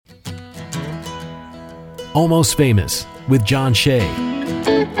Almost Famous with John Shea.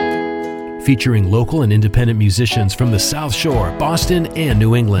 Featuring local and independent musicians from the South Shore, Boston, and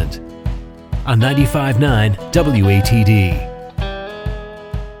New England. On 95.9 WATD.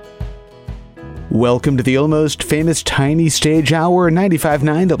 Welcome to the Almost Famous Tiny Stage Hour,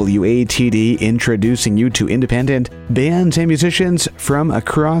 95.9 WATD, introducing you to independent bands and musicians from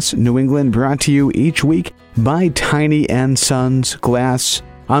across New England, brought to you each week by Tiny & Sons Glass.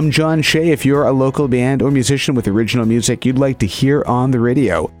 I'm John Shea. If you're a local band or musician with original music you'd like to hear on the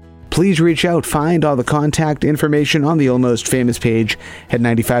radio, please reach out. Find all the contact information on the Almost Famous page at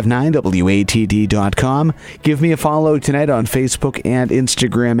 959watd.com. Give me a follow tonight on Facebook and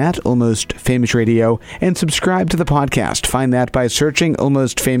Instagram at Almost Famous Radio, and subscribe to the podcast. Find that by searching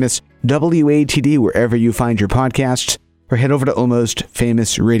Almost Famous WATD wherever you find your podcasts, or head over to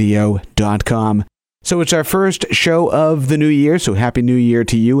almostfamousradio.com. So it's our first show of the new year, so Happy New Year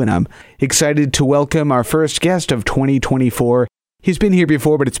to you, and I'm excited to welcome our first guest of 2024. He's been here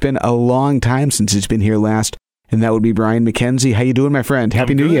before, but it's been a long time since he's been here last, and that would be Brian McKenzie. How you doing, my friend?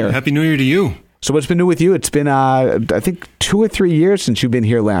 Happy New Year. Happy New Year to you. So what's been new with you? It's been, I think, 2 or 3 years since you've been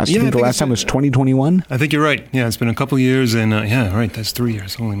here last. Yeah, I think the last time was 2021? I think you're right. Yeah, it's been a couple years, and that's 3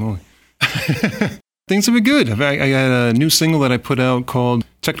 years. Holy moly. Things have been good. I got a new single that I put out called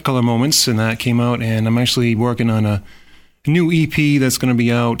Technicolor Moments, and that came out, and I'm actually working on a new EP that's going to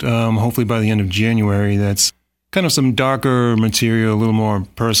be out hopefully by the end of January. That's kind of some darker material, a little more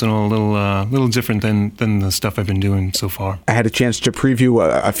personal, a little different than the stuff I've been doing so far. I had a chance to preview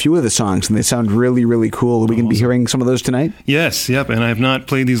a few of the songs, and they sound really, really cool. Are we going to be hearing some of those tonight? Yes, yep, and I have not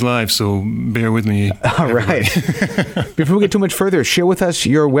played these live, so bear with me. All right. Before we get too much further, share with us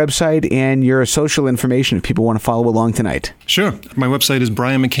your website and your social information if people want to follow along tonight. Sure. My website is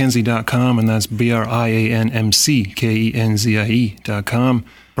brianmckenzie.com, and that's BrianMcKenzie.com.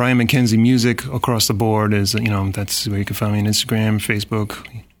 Brian McKenzie Music across the board is, that's where you can find me on Instagram, Facebook,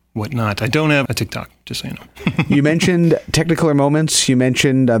 whatnot. I don't have a TikTok, just so you know. You mentioned Technicolor Moments. You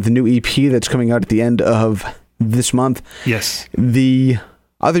mentioned the new EP that's coming out at the end of this month. Yes. The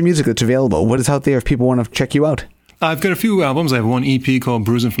other music that's available, what is out there if people want to check you out? I've got a few albums. I have one EP called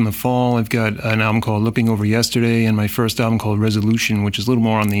Bruising from the Fall. I've got an album called Looking Over Yesterday, and my first album called Resolution, which is a little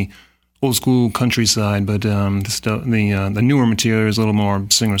more on the old school countryside, but the newer material is a little more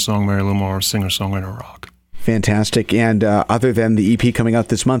singer-songwriter, a little more singer-songwriter rock. Fantastic. And other than the EP coming out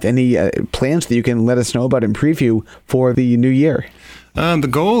this month, any plans that you can let us know about in preview for the new year? The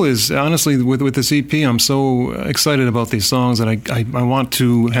goal is, honestly, with this EP, I'm so excited about these songs that I want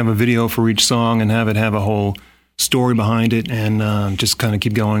to have a video for each song and have it have a whole story behind it, and just kind of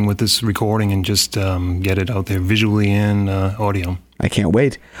keep going with this recording and just get it out there visually and audio. I can't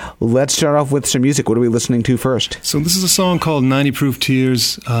wait. Let's start off with some music. What are we listening to first? So this is a song called 90 Proof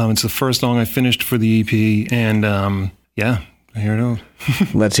Tears. It's the first song I finished for the EP, and here it goes.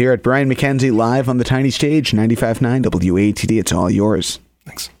 Let's hear it. Brian McKenzie live on the tiny stage, 95.9 WATD. It's all yours.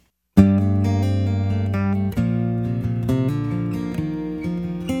 Thanks.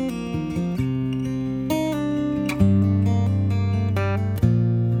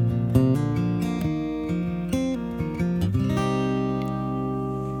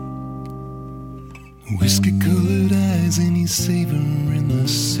 Whiskey-colored eyes and he's savoring the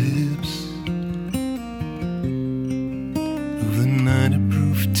sips of the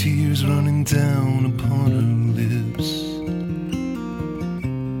 90-proof tears running down upon her lips.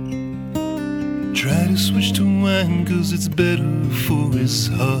 Try to switch to wine 'cause it's better for his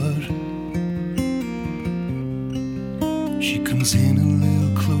heart. She comes in a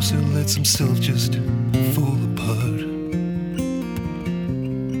little closer, lets himself just fall apart.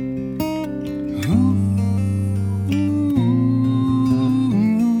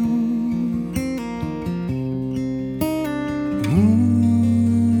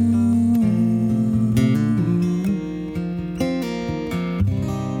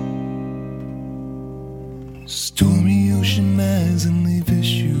 Stormy ocean eyes and they've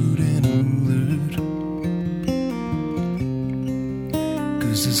issued an alert,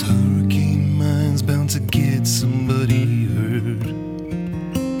 'cause this hurricane mind's bound to get somebody hurt.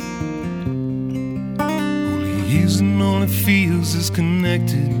 All he is and all it feels is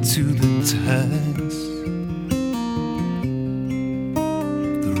connected to the tides.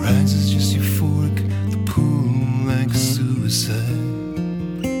 The rise is just euphoric, the pull like suicide.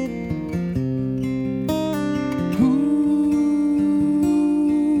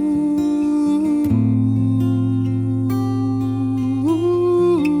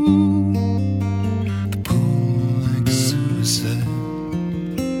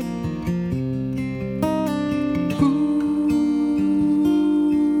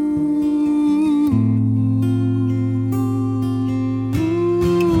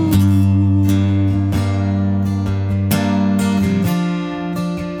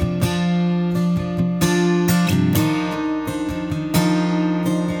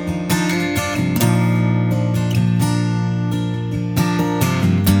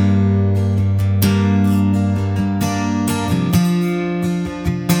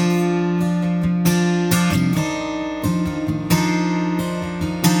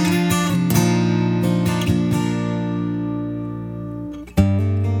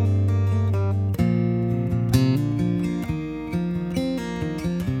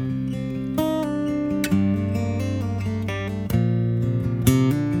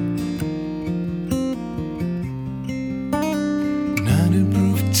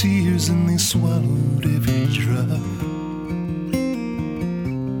 poison, they swallowed every drop.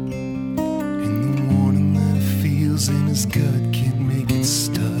 And the warning that he feels in his gut can't make it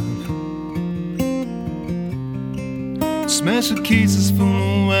stop. Smashed the cases full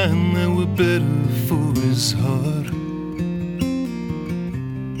of wine that were better for his heart.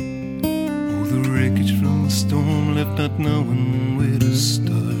 Oh, the wreckage from the storm left not knowing where to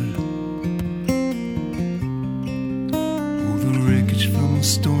start. Oh, the wreckage from the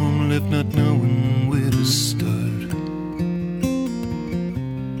storm left not knowing where to start.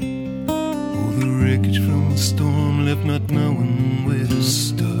 Oh, the wreckage from the storm left not knowing where to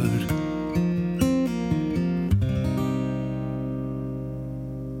start.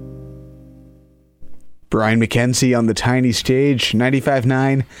 Brian McKenzie on the tiny stage,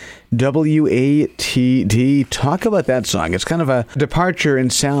 95.9 WATD. Talk about that song. It's kind of a departure in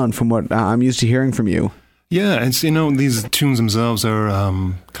sound from what I'm used to hearing from you. Yeah, it's, these tunes themselves are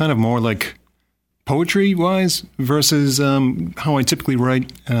kind of more like poetry-wise versus how I typically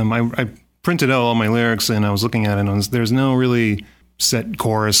write. I printed out all my lyrics and I was looking at it and there's no really set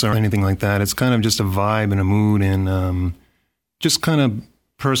chorus or anything like that. It's kind of just a vibe and a mood and just kind of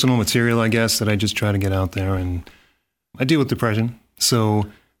personal material, I guess, that I just try to get out there. And I deal with depression. So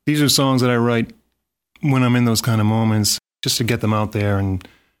these are songs that I write when I'm in those kind of moments, just to get them out there and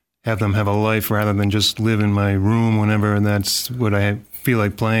have them have a life rather than just live in my room whenever that's what I feel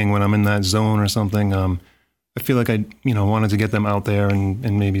like playing when I'm in that zone or something. I feel like I, wanted to get them out there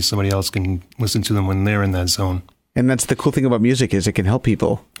and maybe somebody else can listen to them when they're in that zone. And that's the cool thing about music is it can help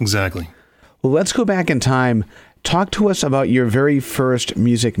people. Exactly. Well, let's go back in time. Talk to us about your very first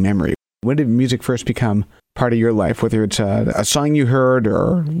music memory. When did music first become part of your life? Whether it's a song you heard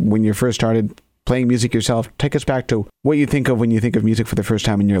or when you first started playing music yourself, take us back to what you think of when you think of music for the first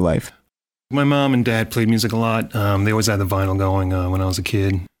time in your life. My mom and dad played music a lot. They always had the vinyl going when I was a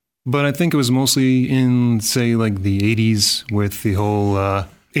kid. But I think it was mostly in, say, like the 80s with the whole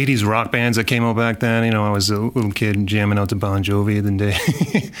 80s rock bands that came out back then. I was a little kid jamming out to Bon Jovi the day.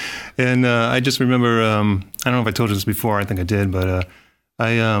 And I just remember, I don't know if I told you this before, I think I did, but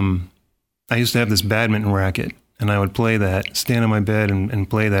I used to have this badminton racket. And I would play that, stand on my bed and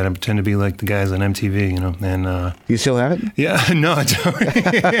play that and pretend to be like the guys on MTV, And you still have it? Yeah, no, I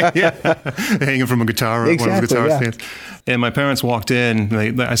don't. Yeah, hanging from a guitar, exactly, one of the guitar yeah. stands. And my parents walked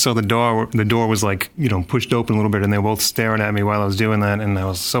in. I saw the door. The door was like, pushed open a little bit, and they were both staring at me while I was doing that. And I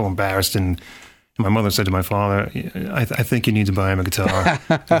was so embarrassed. And my mother said to my father, I think you need to buy him a guitar.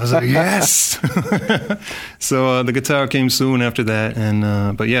 I was like, yes. So the guitar came soon after that.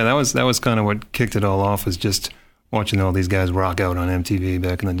 And but yeah, that was kind of what kicked it all off, was just watching all these guys rock out on MTV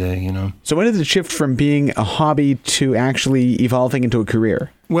back in the day, So when did it shift from being a hobby to actually evolving into a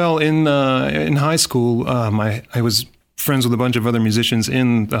career? Well, in high school, I was friends with a bunch of other musicians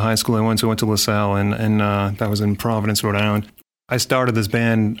in the high school I went to. I went to LaSalle, and that was in Providence, Rhode Island. I started this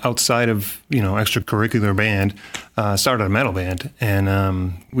band outside of, extracurricular band, started a metal band,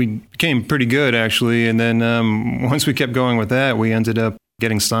 and we became pretty good, actually. And then once we kept going with that, we ended up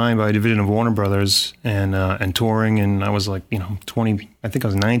getting signed by a division of Warner Brothers and touring. And I was like, 20, I think I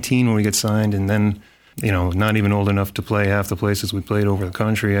was 19 when we got signed. And then, not even old enough to play half the places we played over the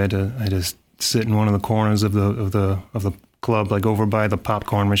country. I had to sit in one of the corners of the club, like over by the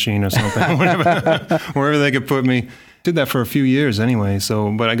popcorn machine or something, wherever they could put me. Did that for a few years anyway.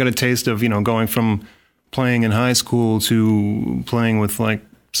 So, but I got a taste of, going from playing in high school to playing with like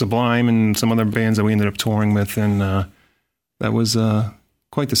Sublime and some other bands that we ended up touring with. And that was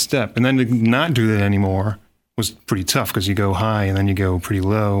quite the step. And then to not do that anymore was pretty tough because you go high and then you go pretty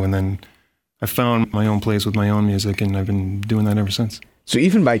low. And then I found my own place with my own music, and I've been doing that ever since. So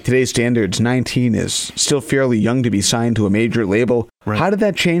even by today's standards, 19 is still fairly young to be signed to a major label. Right. How did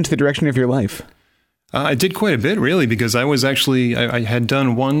that change the direction of your life? I did quite a bit, really, because I was actually, I had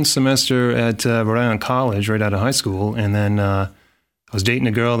done one semester at Rhode Island College right out of high school, and then I was dating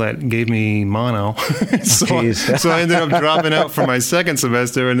a girl that gave me mono. So I ended up dropping out for my second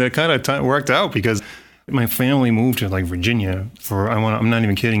semester, and it kind of worked out because my family moved to like Virginia I'm not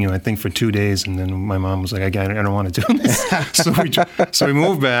even kidding you, I think for 2 days, and then my mom was like, I don't want to do this. so we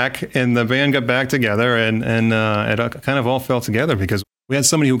moved back, and the band got back together, and it kind of all fell together because we had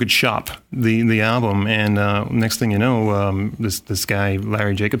somebody who could shop the album, and next thing you know, this guy,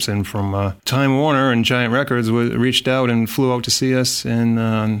 Larry Jacobson from Time Warner and Giant Records, reached out and flew out to see us, and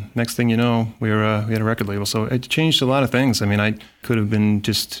next thing you know, we had a record label. So it changed a lot of things. I mean, I could have been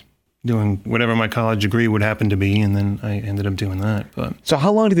just doing whatever my college degree would happen to be, and then I ended up doing that. But so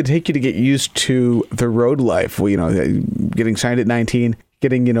how long did it take you to get used to the road life? Well, getting signed at 19,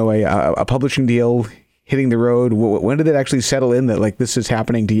 getting, a publishing deal, hitting the road? When did it actually settle in that, like, this is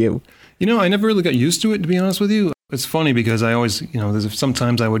happening to you? I never really got used to it, to be honest with you. It's funny because I always,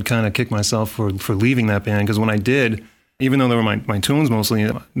 sometimes I would kind of kick myself for leaving that band, because when I did, even though they were my tunes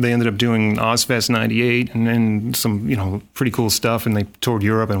mostly, they ended up doing Ozfest 98 and then some, pretty cool stuff, and they toured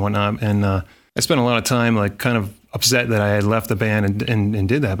Europe and whatnot. And I spent a lot of time, like, kind of upset that I had left the band and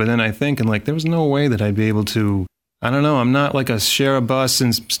did that. But then I think, and like, there was no way that I'd be able to, I don't know, I'm not like share a bus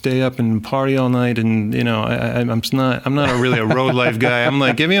and stay up and party all night. And, I'm not really a road life guy. I'm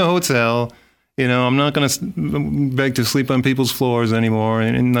like, give me a hotel. I'm not going to beg to sleep on people's floors anymore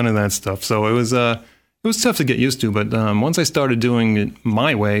and none of that stuff. So it was tough to get used to. But once I started doing it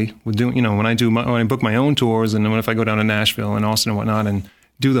my way, when I book my own tours, and then if I go down to Nashville and Austin and whatnot and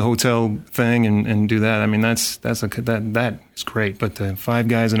do the hotel thing and do that, I mean, that is great. But the 5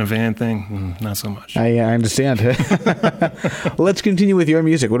 guys in a van thing, not so much. I understand. Let's continue with your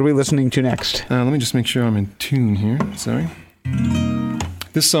music. What are we listening to next? Let me just make sure I'm in tune here. Sorry.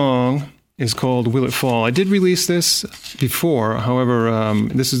 This song is called Will It Fall. I did release this before. However,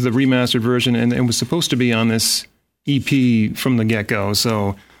 this is the remastered version, and it was supposed to be on this EP from the get-go.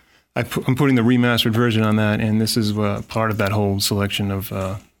 So I'm putting the remastered version on that, and this is part of that whole selection of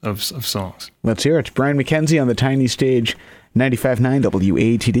songs. Let's hear it. Brian McKenzie on the tiny stage, 95.9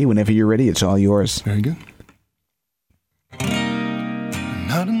 WATD. Whenever you're ready, it's all yours. Very good.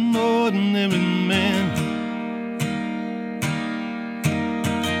 Not an ordinary man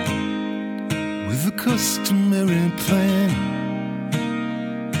with a customary plan.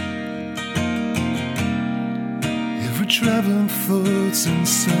 Every traveling thought's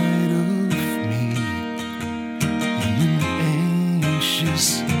inside of me in an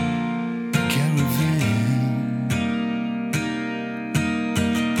anxious caravan.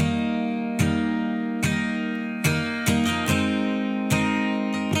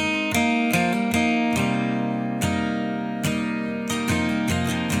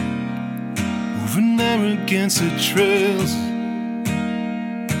 Over Narragansett trails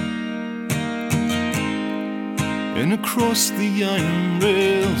and across the iron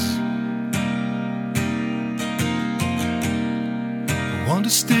rails, I wander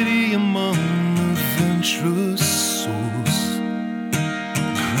steady among adventurous souls,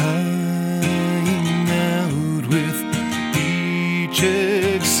 crying out with each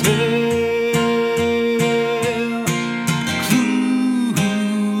exhale,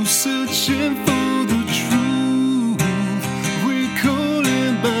 clues searching for the truth,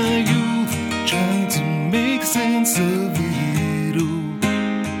 recalling my youth, trying to make sense of it all.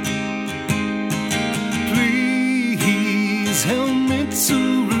 Please help me to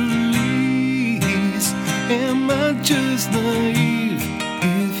release. Am I just naive?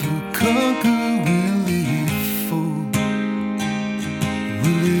 If you conquer, will it fall?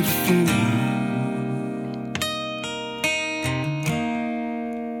 Will it fall?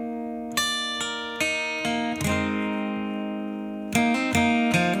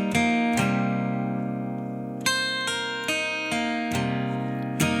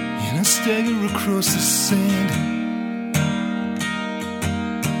 And I stagger across the sand,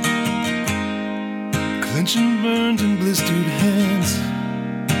 clenching burned and blistered hands.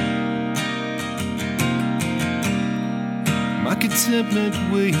 My contentment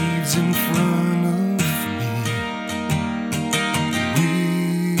waves in front of me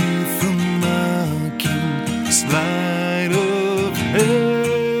with a mocking slide of hand.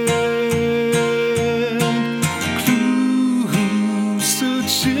 Clues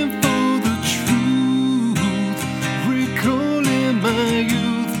searching for the truth, recalling my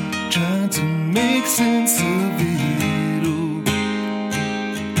youth, trying to make sense of it all.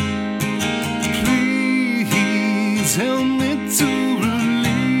 Please help me to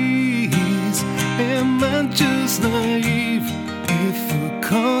release. Am I just naive? If I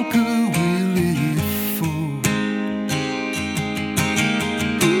conquer, will it fall?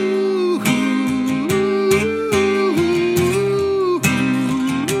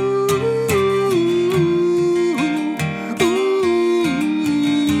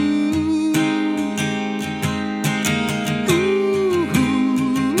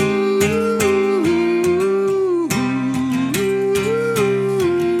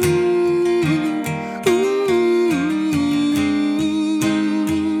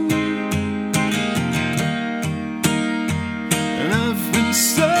 And I've been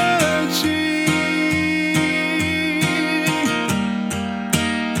searching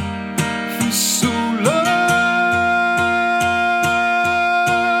for so long.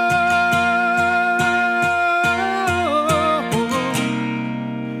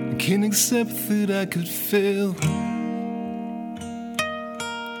 I can't accept that I could fail.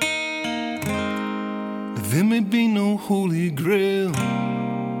 there may be no holy grail,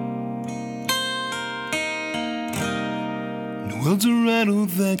 no Eldorado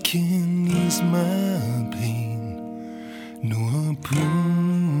that can ease my pain, no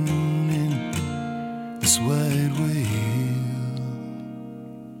harpoon in this wide whale.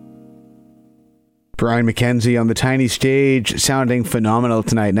 Brian McKenzie on the tiny stage, sounding phenomenal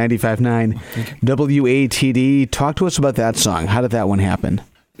tonight. 95.9 WATD. Talk to us about that song. How did that one happen?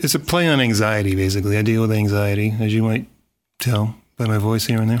 It's a play on anxiety, basically. I deal with anxiety, as you might tell by my voice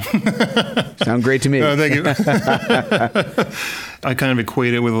here and there. Sound great to me. Oh, thank you. I kind of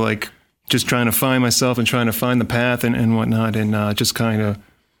equate it with like just trying to find myself and trying to find the path and whatnot, and just kind of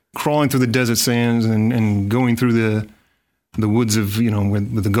crawling through the desert sands and going through the woods of, where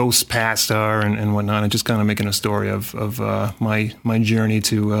the ghosts past are and whatnot, and just kind of making a story of my journey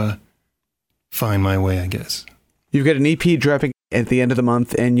to find my way, I guess. You've got an EP dropping at the end of the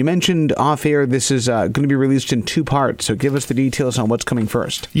month, and you mentioned off air this is going to be released in 2 parts, so give us the details on what's coming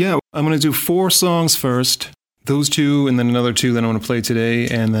first. Yeah, I'm going to do 4 songs first, those 2, and then another 2 that I'm going to play today,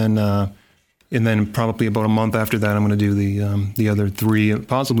 and then probably about a month after that I'm going to do the other 3,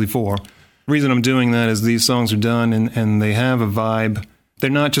 possibly 4. The reason I'm doing that is these songs are done and they have a vibe. They're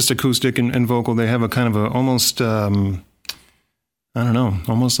not just acoustic and vocal. They have a kind of a almost,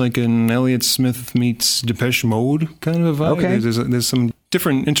 almost like an Elliott Smith meets Depeche Mode kind of a vibe. Okay. There's some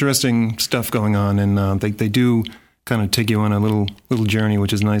different interesting stuff going on, and they do kind of take you on a little journey,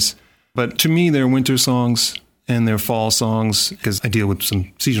 which is nice. But to me, they're winter songs and they're fall songs because I deal with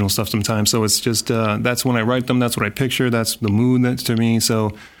some seasonal stuff sometimes. So it's just, that's when I write them. That's what I picture. That's the mood that's to me.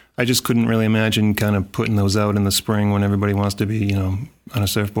 So I just couldn't really imagine kind of putting those out in the spring when everybody wants to be, on a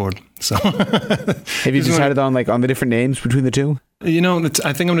surfboard. So have you decided on the different names between the 2? I think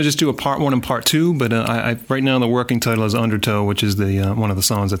I'm going to just do a part 1 and part 2, but I right now the working title is Undertow, which is the one of the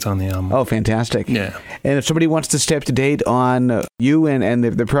songs that's on the album. Oh, fantastic. Yeah. And if somebody wants to stay up to date on you and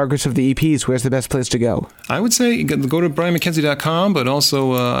the progress of the EPs, where's the best place to go? I would say go to brianmckenzie.com, but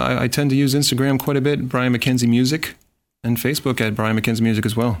also I tend to use Instagram quite a bit, Brian McKenzie Music, and Facebook at Brian McKenzie Music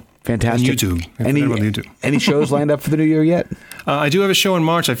as well. Fantastic. And YouTube. I forgot about YouTube. Any shows lined up for the new year yet? I do have a show in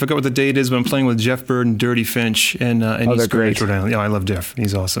March. I forgot what the date is, but I'm playing with Jeff Bird and Dirty Finch in East Greenwich, Rhode Island. Yeah, I love Jeff.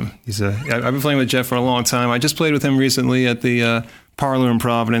 He's awesome. I've been playing with Jeff for a long time. I just played with him recently at the Parlor in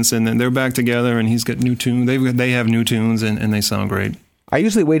Providence, and then they're back together, and he's got new tunes. They have new tunes, and they sound great. I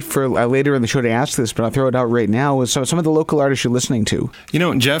usually wait for later in the show to ask this, but I'll throw it out right now. So some of the local artists you're listening to.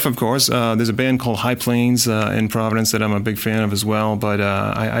 Jeff, of course. There's a band called High Plains in Providence that I'm a big fan of as well. But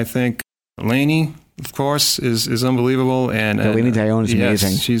I think Lainey, of course, is unbelievable. And Lainey Dione is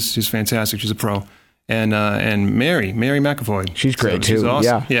amazing. She's fantastic. She's a pro. And Mary McAvoy. She's great too. She's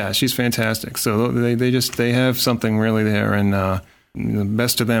awesome. Yeah, she's fantastic. So they have something really there, and the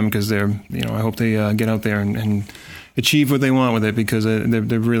best of them because they're I hope they get out there and achieve what they want with it because they're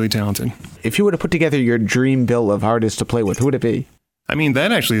really talented. If you were to put together your dream bill of artists to play with, who would it be? I mean,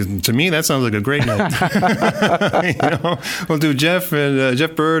 that actually, to me, that sounds like a great night. We'll do Jeff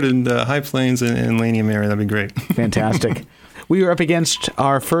Bird and High Plains and Lainey and Mary. That'd be great. Fantastic. We are up against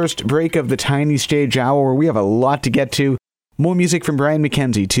our first break of the Tiny Stage Hour, where we have a lot to get to. More music from Brian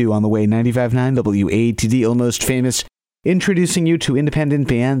McKenzie, too, on the way. 95.9 WATD, Almost Famous, introducing you to independent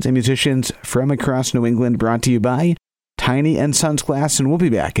bands and musicians from across New England, brought to you by Tiny and Sons Glass, and we'll be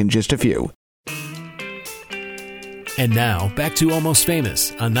back in just a few. And now, back to Almost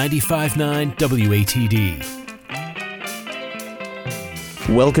Famous on 95.9 WATD.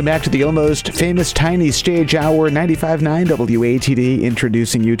 Welcome back to the Almost Famous Tiny Stage Hour, 95.9 WATD,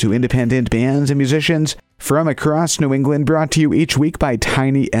 introducing you to independent bands and musicians from across New England, brought to you each week by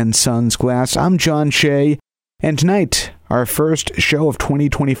Tiny and Sons Glass. I'm John Shea, and tonight, our first show of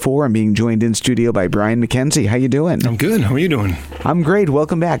 2024, I'm being joined in studio by Brian McKenzie. How you doing? I'm good. How are you doing? I'm great.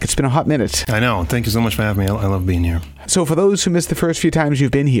 Welcome back. It's been a hot minute. I know. Thank you so much for having me. I love being here. So for those who missed the first few times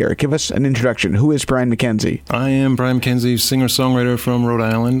you've been here, give us an introduction. Who is Brian McKenzie? I am Brian McKenzie, singer-songwriter from Rhode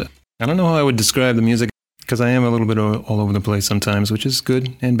Island. I don't know how I would describe the music because I am a little bit all over the place sometimes, which is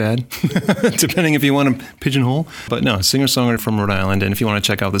good and bad, depending if you want to pigeonhole. But no, singer-songwriter from Rhode Island. And if you want to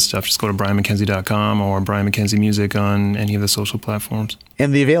check out this stuff, just go to brianmckenzie.com or Brian McKenzie Music on any of the social platforms.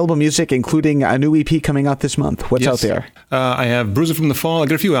 And the available music, including a new EP coming out this month. What's out there? I have Bruiser from the Fall. I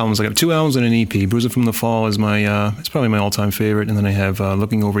got a few albums. I got 2 albums and an EP. Bruiser from the Fall is it's probably my all-time favorite. And then I have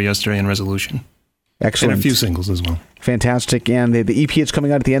Looking Over Yesterday and Resolution. Excellent. And a few singles as well. Fantastic. And the EP is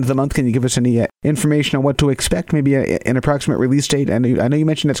coming out at the end of the month. Can you give us any information on what to expect? Maybe an approximate release date? And I know you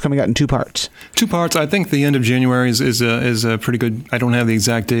mentioned it's coming out in 2 parts. 2 parts. I think the end of January is a pretty good. I don't have the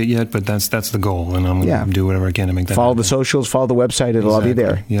exact date yet, but that's the goal, and I'm going to do whatever I can to make that Follow happen. The socials, follow the website. It'll all be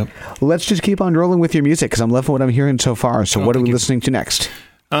there. Yep. Let's just keep on rolling with your music because I'm loving what I'm hearing so far. So what are we listening to next?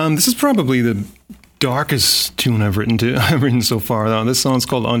 This is probably the darkest tune I've written so far. This song's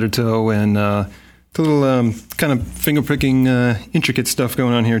called Undertow, and a little kind of finger-pricking, intricate stuff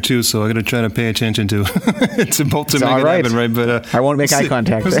going on here, too, so I got to try to pay attention to both to make it happen, right? But I won't make eye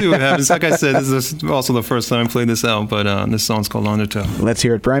contact. We'll see what happens. Like I said, this is also the first time I played this out, but this song's called Undertow. Let's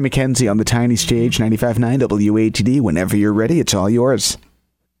hear it. Brian McKenzie on the tiny stage, 95.9 WATD. Whenever you're ready, it's all yours.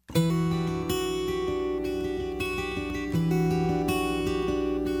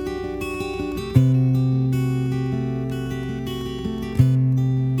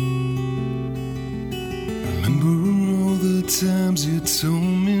 Times you told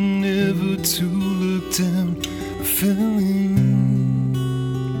me never to look down, I fell in.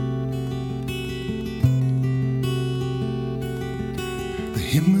 The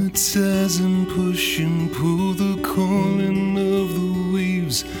hypnotizing push and pull, the calling of the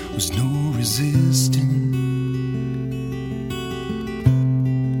waves was no resisting.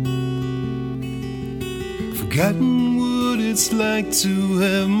 Forgotten what it's like to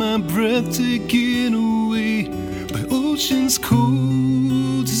have my breath taken away by ocean's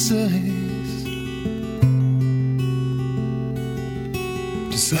cold as ice.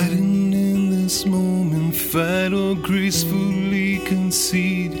 Deciding in this moment, fight or gracefully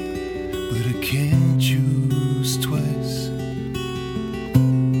concede, but I can't choose twice.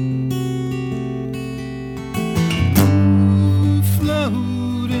 Ooh,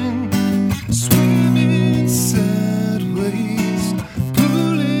 floating, swimming sideways,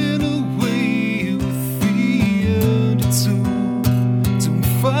 pulling away with the undertow. Don't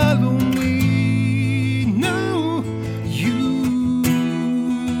follow me, no, you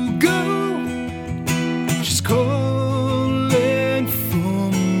go. She's calling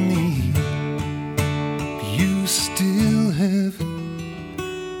for me. You still have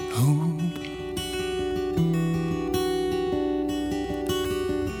hope.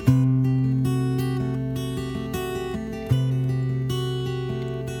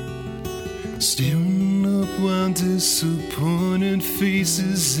 Staring up while disappointed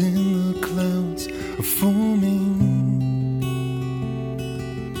faces in the clouds are forming.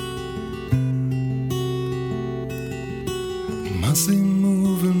 Must they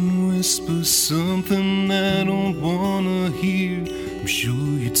move and whisper something I don't wanna hear? I'm sure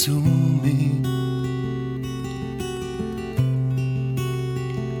you told me.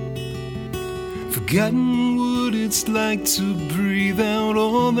 Forgotten what it's like to breathe out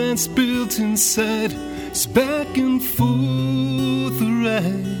all that's built inside. It's back and forth the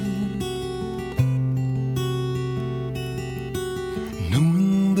ride,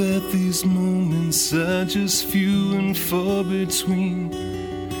 knowing that these moments are just few and far between,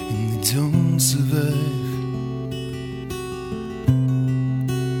 and they don't survive.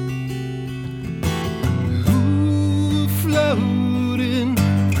 Ooh, floating,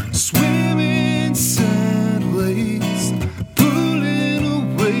 swimming sideways, pulling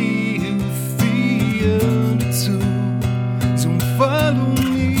away with the undertow. Don't follow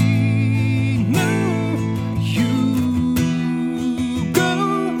me, no, you go.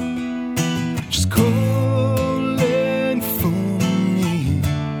 Just calling for me.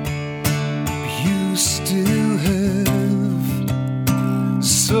 You still have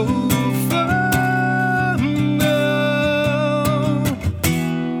so far now,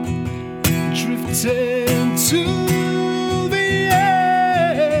 drifting to the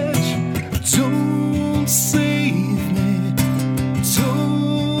edge. Don't save me,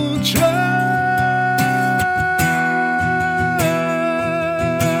 don't try.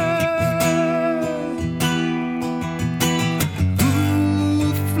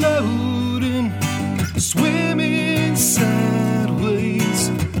 Ooh, floating, swimming sideways,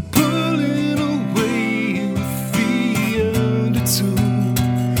 pulling away with the undertow.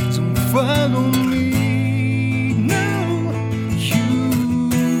 Don't follow me, no, you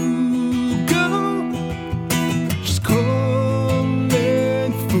go. Just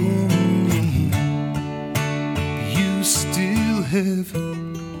calling for me. You still have hope.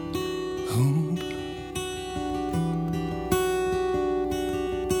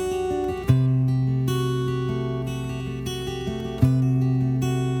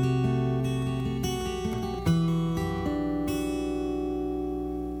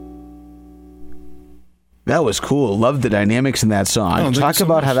 That was cool. Loved the dynamics in that song. Talk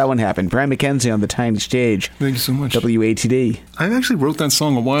about how that one happened. Brian McKenzie on the tiny stage. Thank you so much. WATD. I actually wrote that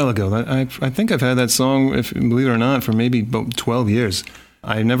song a while ago. I think I've had that song, if believe it or not, for maybe about 12 years.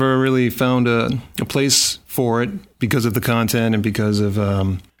 I never really found a place for it because of the content and because of,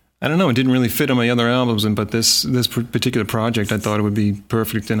 I don't know, it didn't really fit on my other albums. But this particular project, I thought it would be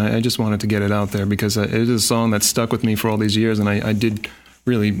perfect. And I just wanted to get it out there because it is a song that stuck with me for all these years. And I did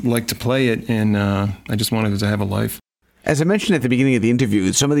really like to play it. And I just wanted it to have a life. As I mentioned at the beginning of the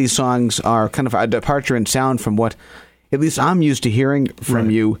interview, some of these songs are kind of a departure in sound from what at least I'm used to hearing from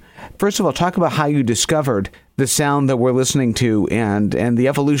you. First of all, talk about how you discovered the sound that we're listening to and the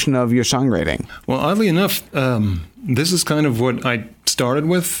evolution of your songwriting. Well, oddly enough, this is kind of what I started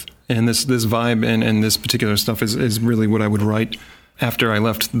with, and this vibe and this particular stuff is really what I would write after I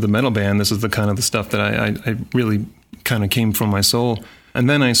left the metal band. This is the kind of the stuff that I really kind of came from my soul. And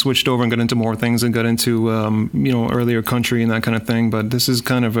then I switched over and got into more things and got into, earlier country and that kind of thing. But this is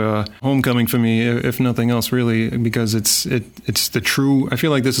kind of a homecoming for me, if nothing else, really, because it's the true, I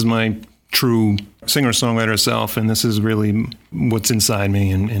feel like this is my true singer-songwriter self, and this is really what's inside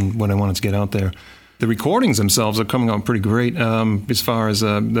me and what I wanted to get out there. The recordings themselves are coming out pretty great as far as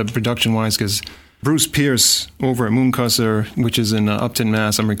the production-wise, because Bruce Pierce over at Mooncusser, which is in Upton,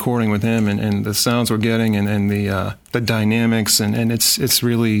 Mass. I'm recording with him, and the sounds we're getting, and the dynamics, and it's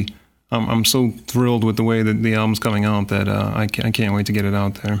really, I'm so thrilled with the way that the album's coming out that I can't wait to get it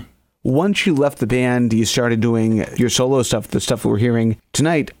out there. Once you left the band, you started doing your solo stuff, the stuff that we're hearing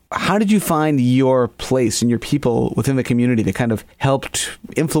tonight. How did you find your place and your people within the community that kind of helped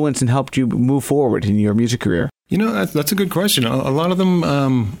influence and helped you move forward in your music career? You know, that's a good question. A lot of them,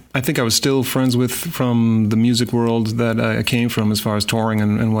 I think I was still friends with from the music world that I came from as far as touring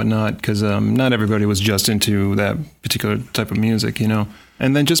and whatnot, because not everybody was just into that particular type of music, you know.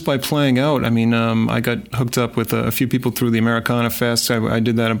 And then just by playing out, I mean, I got hooked up with a few people through the Americana Fest. I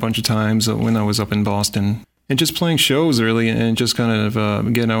did that a bunch of times when I was up in Boston. And just playing shows, really, and just kind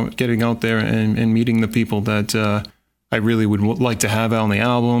of getting out there and meeting the people that I really would like to have out on the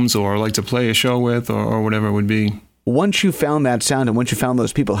albums or like to play a show with or whatever it would be. Once you found that sound and once you found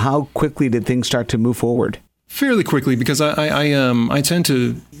those people, how quickly did things start to move forward? Fairly quickly, because I tend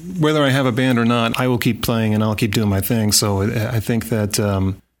to, whether I have a band or not, I will keep playing and I'll keep doing my thing. So I think that,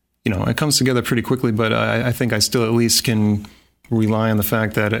 it comes together pretty quickly, but I think I still at least can rely on the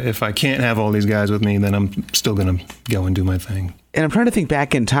fact that if I can't have all these guys with me, then I'm still going to go and do my thing. And I'm trying to think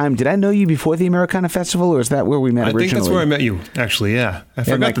back in time. Did I know you before the Americana Festival, or is that where we met originally? I think that's where I met you, actually, yeah. I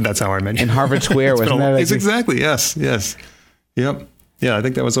forgot that that's how I met you. In Harvard Square, wasn't that? It's exactly, yes. Yep. Yeah, I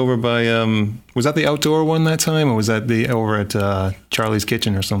think that was over by, was that the outdoor one that time, or was that over at Charlie's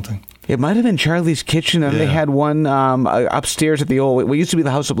Kitchen or something? It might have been Charlie's Kitchen, and they had one upstairs at the old, what used to be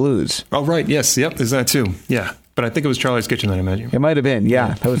the House of Blues. Oh, right, yes, yep, there's that too, yeah. But I think it was Charlie's Kitchen that I met you. It might have been,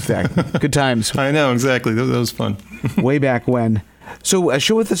 yeah. That was that. Good times. I know, exactly. That was fun. Way back when. So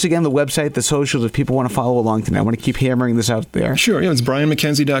share with us again the website, the socials, if people want to follow along tonight. I want to keep hammering this out there. Sure, yeah, it's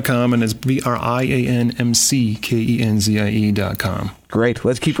BrianMcKenzie.com, and it's BrianMcKenzie.com. Great.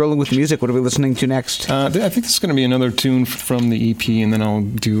 Let's keep rolling with the music. What are we listening to next? I think this is going to be another tune from the EP, and then I'll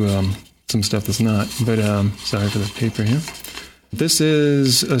do some stuff that's not. But sorry for the paper here. This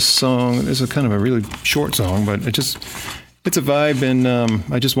is a song. It's a kind of a really short song, but it's a vibe, and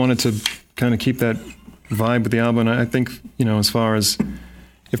I just wanted to kind of keep that vibe with the album. I think, as far as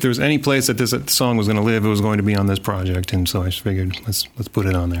if there was any place that this song was going to live, it was going to be on this project, and so I just figured let's put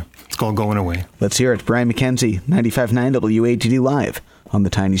it on there. It's called Going Away. Let's hear it. Brian McKenzie, 95.9 WATD Live on the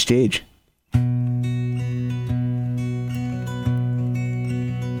tiny stage.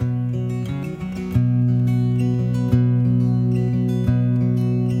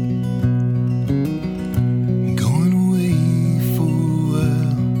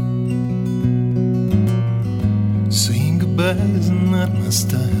 Is not my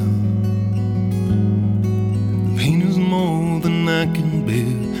style. The pain is more than I can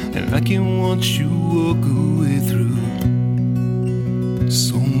bear, and I can't watch you walk away through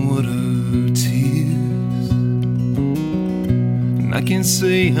some water tears. And I can't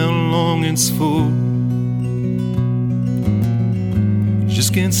say how long it's for.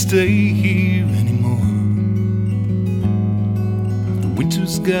 Just can't stay here anymore. The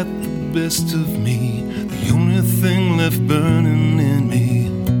winter's got the best of me. The only thing left burning in me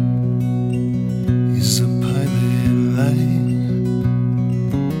is a pilot light.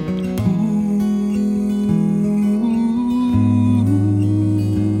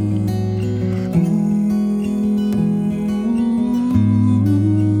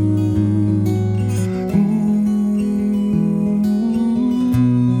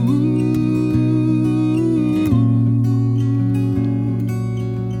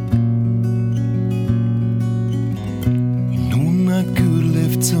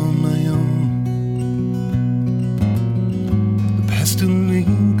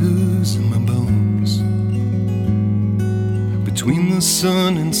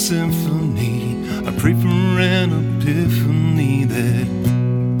 sun in symphony. I pray for an epiphany that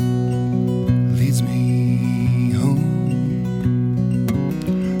leads me home.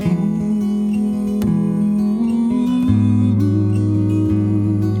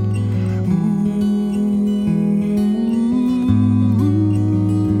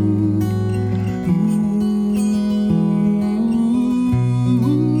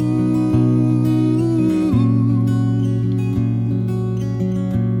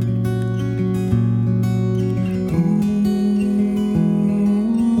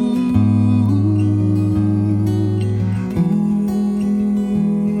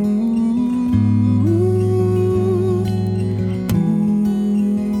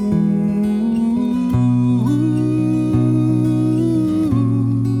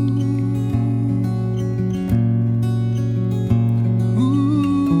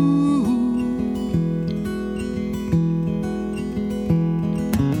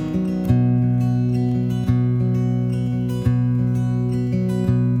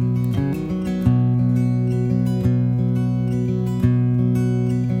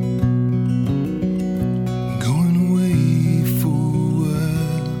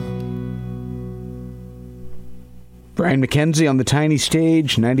 Brian McKenzie on the tiny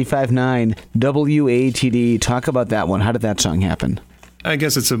stage, 95.9 WATD. Talk about that one. How did that song happen? I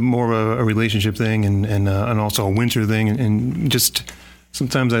guess it's more of a relationship thing and also a winter thing, and just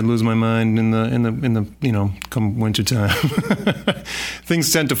sometimes I lose my mind in the come winter time.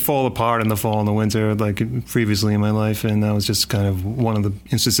 Things tend to fall apart in the fall and the winter, like previously in my life, and that was just kind of one of the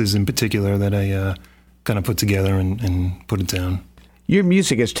instances in particular that I kind of put together and put it down. Your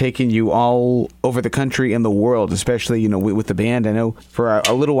music has taken you all over the country and the world, especially, with the band. I know for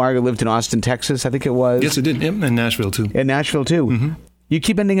a little while you lived in Austin, Texas, I think it was. Yes, I did. Yep, and Nashville, too. And Nashville, too. Mm-hmm. You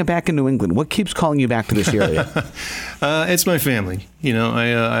keep ending up back in New England. What keeps calling you back to this area? It's my family.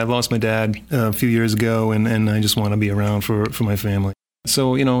 I lost my dad a few years ago, and I just want to be around for my family.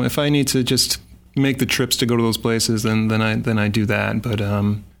 So, if I need to just make the trips to go to those places, then I do that. But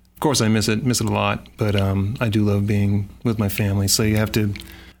of course, I miss it a lot, but I do love being with my family. So you have to,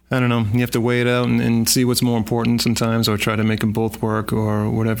 you have to weigh it out and see what's more important sometimes, or try to make them both work, or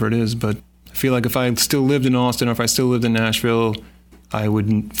whatever it is. But I feel like if I still lived in Austin, or if I still lived in Nashville, I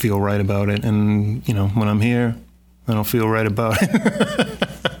wouldn't feel right about it. And, when I'm here, I don't feel right about it.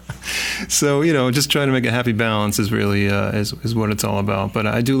 So, just trying to make a happy balance is really is what it's all about. But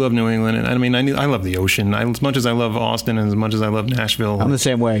I do love New England. And I love the ocean. As much as I love Austin and as much as I love Nashville. I'm the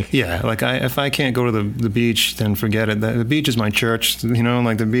same way. Yeah. If I can't go to the beach, then forget it. The beach is my church.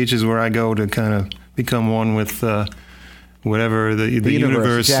 The beach is where I go to kind of become one with whatever the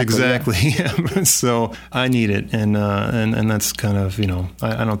universe. Exactly. Yeah. So I need it. And that's kind of,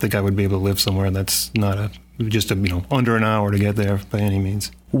 I don't think I would be able to live somewhere that's not just under an hour to get there by any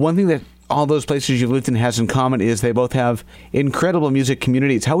means. One thing that all those places you've lived in has in common is they both have incredible music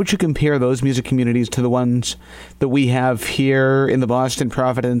communities. How would you compare those music communities to the ones that we have here in the Boston,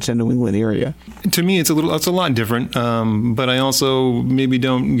 Providence, and New England area? To me, it's a lot different. But I also maybe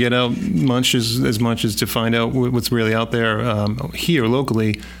don't get out as much as to find out what's really out there here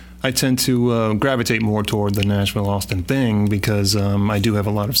locally. I tend to gravitate more toward the Nashville-Austin thing because I do have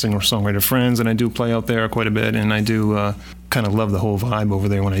a lot of singer-songwriter friends, and I do play out there quite a bit, and I do kind of love the whole vibe over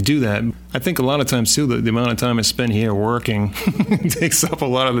there when I do that. I think a lot of times, too, the amount of time I spend here working takes up a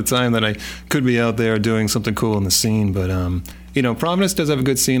lot of the time that I could be out there doing something cool in the scene. But, Providence does have a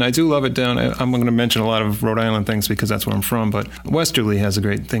good scene. I do love it down. I'm going to mention a lot of Rhode Island things because that's where I'm from, but Westerly has a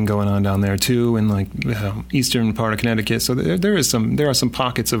great thing going on down there, too, and eastern part of Connecticut. So there are some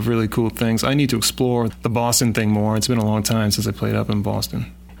pockets of really cool things. I need to explore the Boston thing more. It's been a long time since I played up in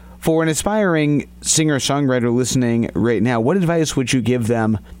Boston. For an aspiring singer-songwriter listening right now, what advice would you give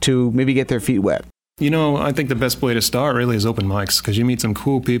them to maybe get their feet wet? I think the best way to start really is open mics, because you meet some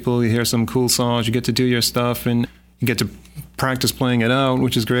cool people, you hear some cool songs, you get to do your stuff, and you get to practice playing it out,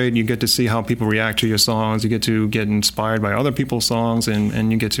 which is great. You get to see how people react to your songs. You get to get inspired by other people's songs,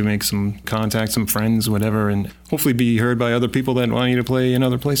 and you get to make some contacts, some friends, whatever, and hopefully be heard by other people that want you to play in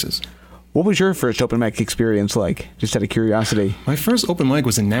other places. What was your first open mic experience like, just out of curiosity? My first open mic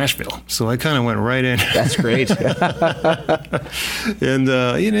was in Nashville, so I kind of went right in. That's great. And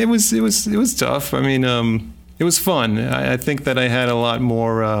it was tough. It was fun. I think that I had a lot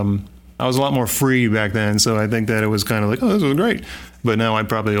more. I was a lot more free back then, so I think that it was kind of like, oh, this was great. But now I'd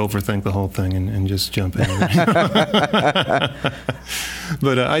probably overthink the whole thing and just jump in.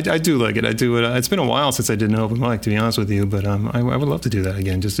 But I do like it. I do it. It's been a while since I did an open mic, to be honest with you. But I would love to do that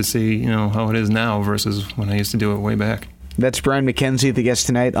again, just to see how it is now versus when I used to do it way back. That's Brian McKenzie, the guest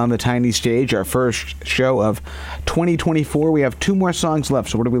tonight on the Tiny Stage, our first show of 2024. We have 2 more songs left,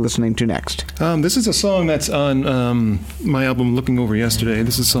 so what are we listening to next? This is a song that's on my album Looking Over Yesterday.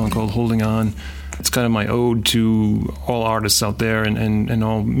 This is a song called Holding On. It's kind of my ode to all artists out there and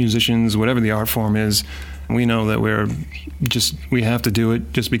all musicians, whatever the art form is. We know that we have to do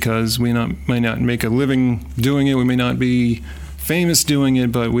it just because we may not make a living doing it. We may not be famous doing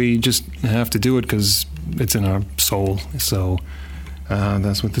it, but we just have to do it because it's in our soul. So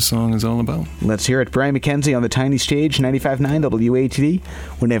that's what this song is all about. Let's hear it. Brian McKenzie on the Tiny Stage, 95.9 WATD.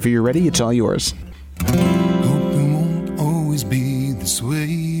 Whenever you're ready, it's all yours. Hope it won't always be this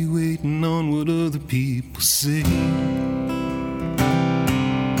way, waiting on what other people say.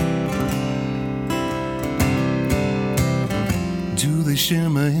 Do they share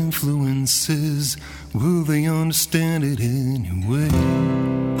my influences? Will they understand it anyway?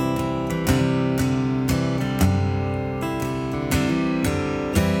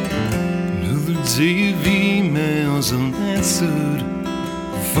 Another day of emails unanswered,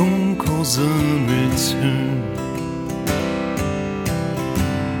 phone calls unreturned.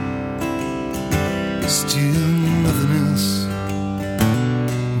 Still nothing else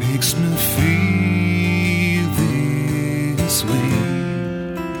makes me feel this way.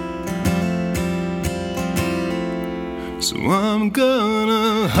 So I'm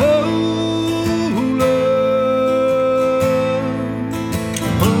gonna hold on,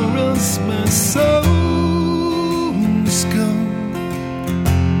 or else my soul's gone.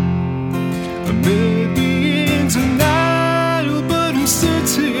 I may be in denial, but I'm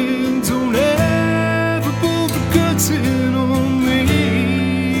certain. Don't ever pull the curtain on me,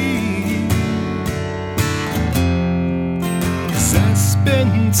 'cause I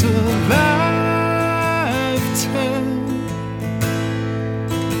spent a lifetime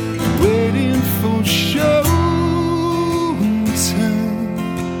waiting for show time.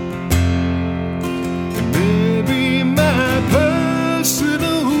 It may be my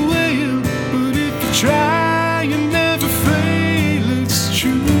personal will, but if you try, you never fail, it's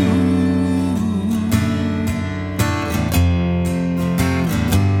true.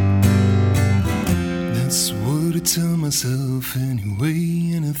 That's what I tell myself anyway,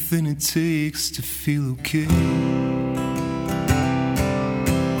 anything it takes to feel okay.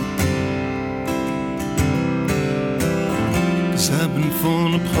 'Cause I've been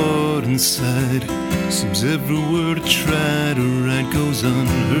falling apart inside. Seems every word I try to write goes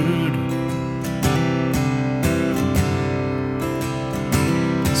unheard.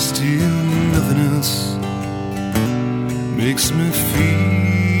 Still nothing else makes me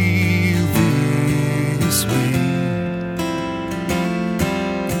feel this way.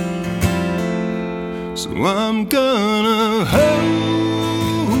 So I'm gonna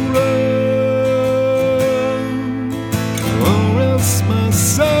hold on, or else my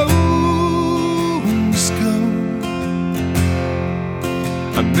soul's gone.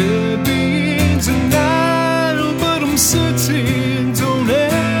 I may be in denial, but I'm certain. Don't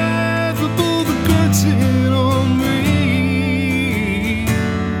ever pull the curtain on me,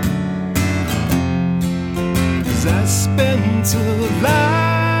 'cause I spent a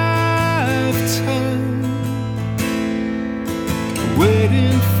lifetime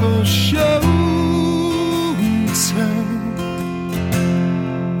waiting for show time.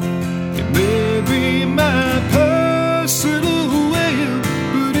 It may be my personal will,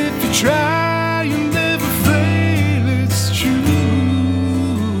 but if you try, you never fail, it's true.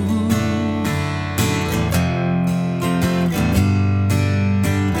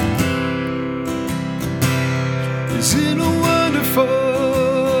 Isn't it wonderful?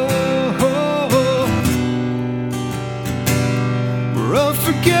 We're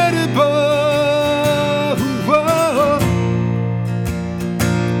unforgettable.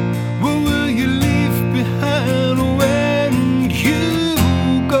 What will you leave behind when you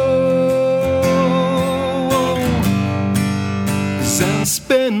go? 'Cause I'll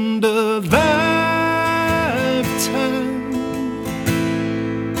spend a lifetime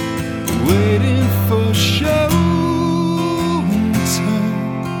waiting for show time.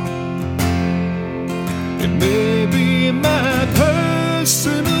 It may be my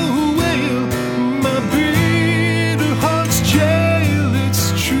personal will, my bitter heart's jail, it's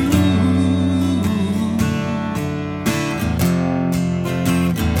true.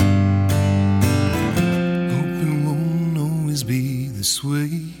 Hope it won't always be this way,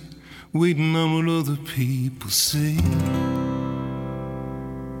 waiting on what other people say.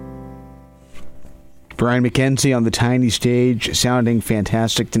 Brian McKenzie on the Tiny Stage, sounding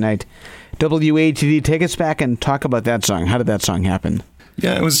fantastic tonight. WATD, take us back and talk about that song. How did that song happen?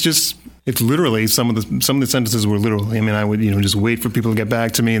 Yeah, it was just it's literally some of the sentences were literally. I mean, I would just wait for people to get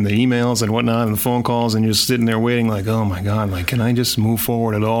back to me in the emails and whatnot and the phone calls, and you're just sitting there waiting like, oh my God, like, can I just move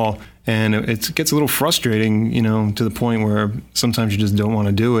forward at all? And it gets a little frustrating, to the point where sometimes you just don't want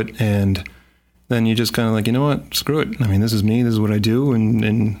to do it, and then you just kind of like, you know what, screw it. I mean, this is me, this is what I do,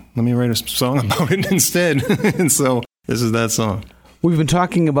 and let me write a song about it instead. And so this is that song. We've been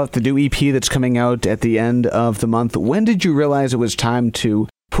talking about the new EP that's coming out at the end of the month. When did you realize it was time to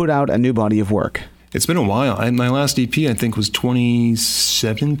put out a new body of work? It's been a while. My last EP, I think, was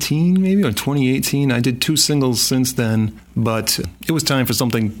 2017, maybe, or 2018. I did 2 singles since then, but it was time for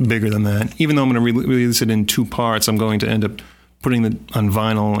something bigger than that. Even though I'm going to release it in 2 parts, I'm going to end up putting it on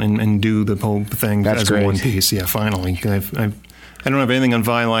vinyl and do the whole thing as great. One piece. Yeah, finally. I don't have anything on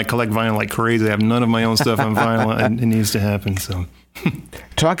vinyl. I collect vinyl like crazy. I have none of my own stuff on vinyl, and it needs to happen, so...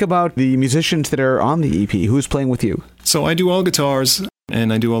 Talk about the musicians that are on the EP. Who's playing with you? So I do all guitars,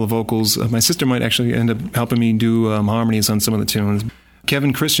 and I do all the vocals. My sister might actually end up helping me do harmonies on some of the tunes.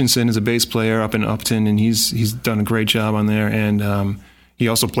 Kevin Christensen is a bass player up in Upton, and he's done a great job on there, and he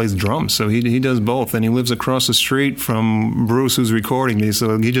also plays drums, so he does both, and he lives across the street from Bruce, who's recording me,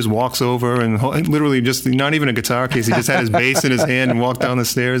 so he just walks over and literally just, not even a guitar case, he just had his bass in his hand and walked down the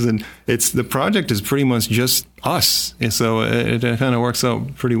stairs, and the project is pretty much just us, and so it kind of works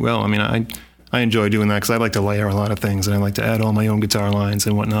out pretty well. I mean, I enjoy doing that because I like to layer a lot of things, and I like to add all my own guitar lines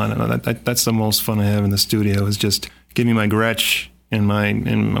and whatnot, and that's the most fun I have in the studio, is just give me my Gretsch and my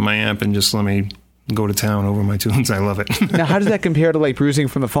amp and just let me go to town over my tunes. I love it. Now, how does that compare to like Bruising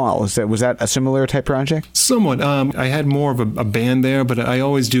from the Fall? Was that a similar type project? Somewhat. I had more of a band there, but I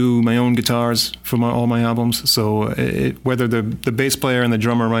always do my own guitars for all my albums. So whether the bass player and the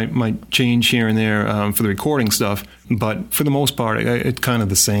drummer might change here and there for the recording stuff, but for the most part, it's kind of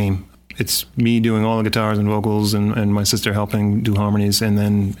the same. It's me doing all the guitars and vocals, and my sister helping do harmonies, and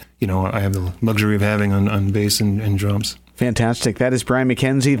then I have the luxury of having on bass and drums. Fantastic. That is Brian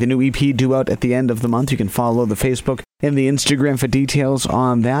McKenzie, the new EP due out at the end of the month. You can follow the Facebook and the Instagram for details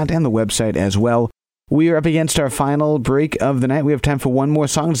on that, and the website as well. We are up against our final break of the night. We have time for one more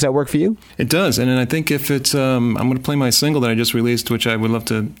song. Does that work for you? It does. And I think if it's, I'm going to play my single that I just released, which I would love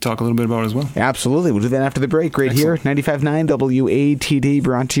to talk a little bit about as well. Absolutely. We'll do that after the break right Excellent. Here. 95.9 WATD,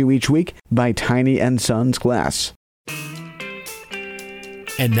 brought to you each week by Tiny & Sons Glass.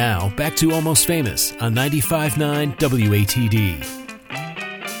 And now, back to Almost Famous on 95.9 WATD.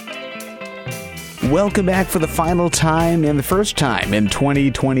 Welcome back for the final time and the first time in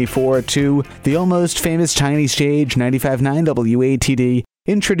 2024 to the Almost Famous Tiny Stage, 95.9 WATD,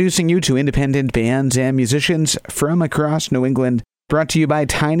 introducing you to independent bands and musicians from across New England, brought to you by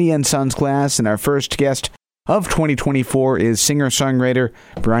Tiny & Sons Glass, and our first guest of 2024 is singer-songwriter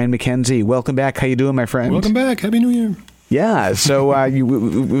Brian McKenzie. Welcome back. How you doing, my friend? Welcome back. Happy New Year. Yeah, so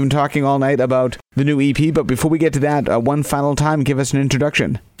we've been talking all night about the new EP, but before we get to that, one final time, give us an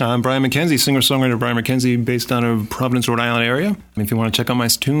introduction. I'm Brian McKenzie, singer-songwriter Brian McKenzie, based out of Providence, Rhode Island area. If you want to check out my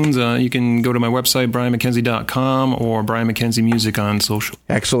tunes, you can go to my website, brianmckenzie.com, or Brian McKenzie Music on social.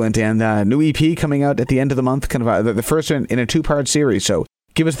 Excellent, and new EP coming out at the end of the month, kind of the first in a 2-part series, so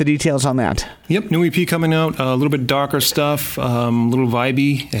give us the details on that. Yep, new EP coming out, a little bit darker stuff, a little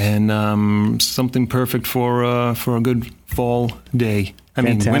vibey, and something perfect for a good fall day.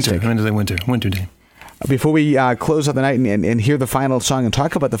 Fantastic. Winter day. Before we close out the night and hear the final song and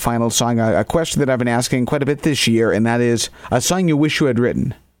talk about the final song, a question that I've been asking quite a bit this year, and that is a song you wish you had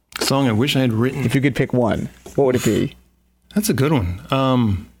written. A song I wish I had written? If you could pick one, what would it be? That's a good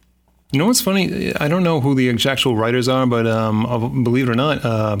one. You know what's funny? I don't know who the actual writers are, but believe it or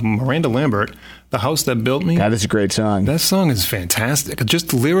not, Miranda Lambert, The House That Built Me. That is a great song. That song is fantastic.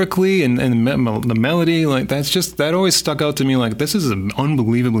 Just lyrically and the melody, like that always stuck out to me. Like, this is an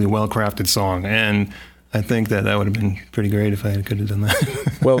unbelievably well-crafted song, and I think that would have been pretty great if I could have done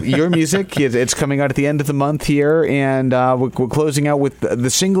that. Well, your music, it's coming out at the end of the month here, and we're closing out with the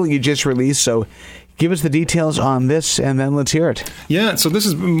single you just released, so give us the details on this, and then let's hear it. Yeah, so this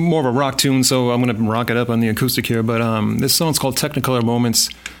is more of a rock tune, so I'm going to rock it up on the acoustic here. But this song's called Technicolor Moments.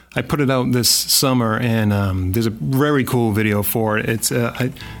 I put it out this summer, and there's a very cool video for it. It's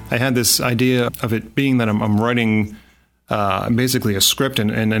I had this idea of it being that I'm writing basically a script,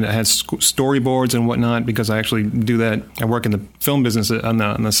 and it has storyboards and whatnot, because I actually do that. I work in the film business on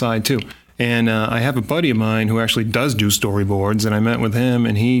the side too. And I have a buddy of mine who actually does do storyboards, and I met with him,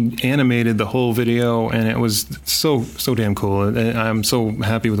 and he animated the whole video, and it was so damn cool. And I'm so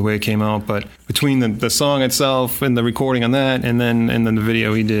happy with the way it came out. But between the song itself and the recording on that, and then the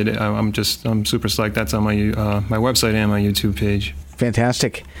video he did, I'm super psyched. That's on my website and my YouTube page.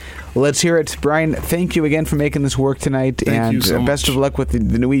 Fantastic. Well, let's hear it. Brian, thank you again for making this work tonight. Thank you so best much. of luck with the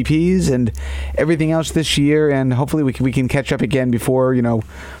new EPs and everything else this year. And hopefully we can catch up again before,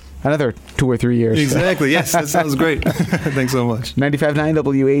 another 2 or 3 years. Exactly. Yes, that sounds great. Thanks so much. 95.9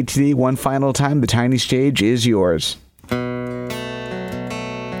 WATD, one final time. The tiny stage is yours.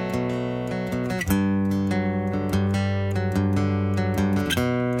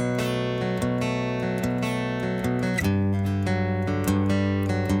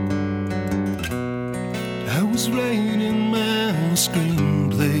 I was writing my own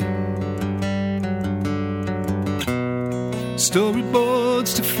screenplay,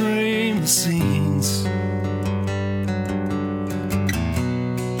 storyboards to frame the scenes,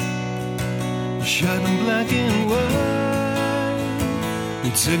 shot in black and white,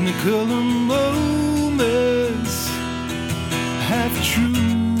 in technicolor moments, half true.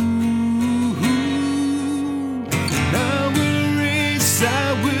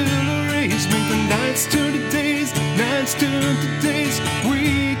 I will erase, make the nights turn to days, nights turn to days.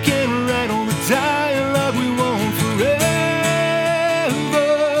 We can write all the dialogue we want forever.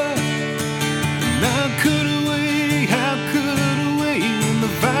 And how could I wait when the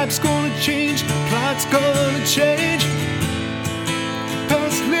vibe's gonna change, plot's gonna change,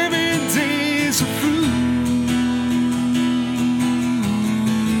 past living days are through.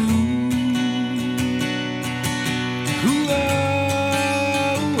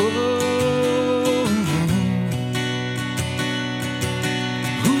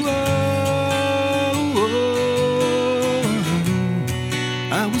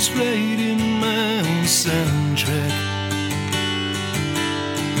 I was writing my own soundtrack,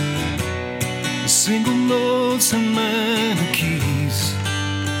 single notes and minor keys,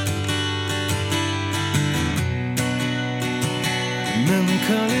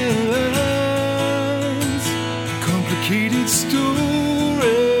 melancholy lines, complicated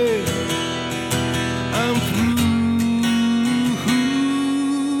story. I'm through,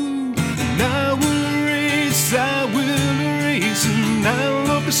 and I will erase, and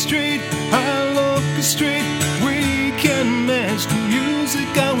I'll orchestrate. We can match the music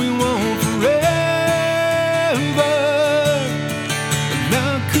how we want forever. And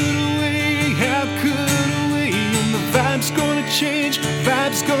how could we, and the vibe's gonna change,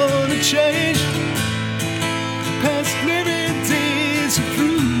 past living days are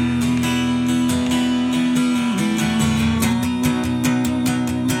through.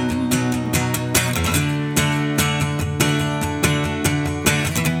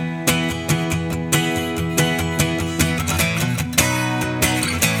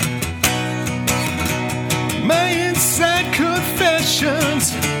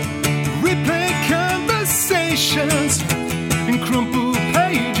 Replay conversations and crumpled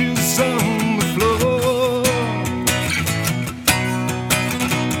pages on the floor.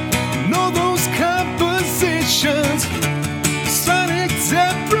 And all those compositions, sonic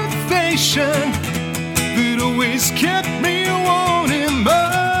deprivation that always kept me wanting more.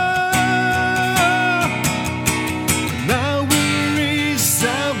 And I will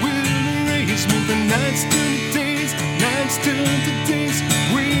erase, make the nights turn to days, nights turn to days.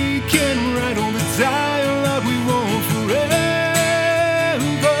 We can write all the dialogue we want forever.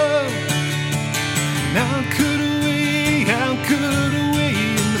 Now how could we,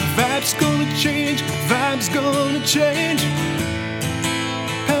 and the vibe's gonna change,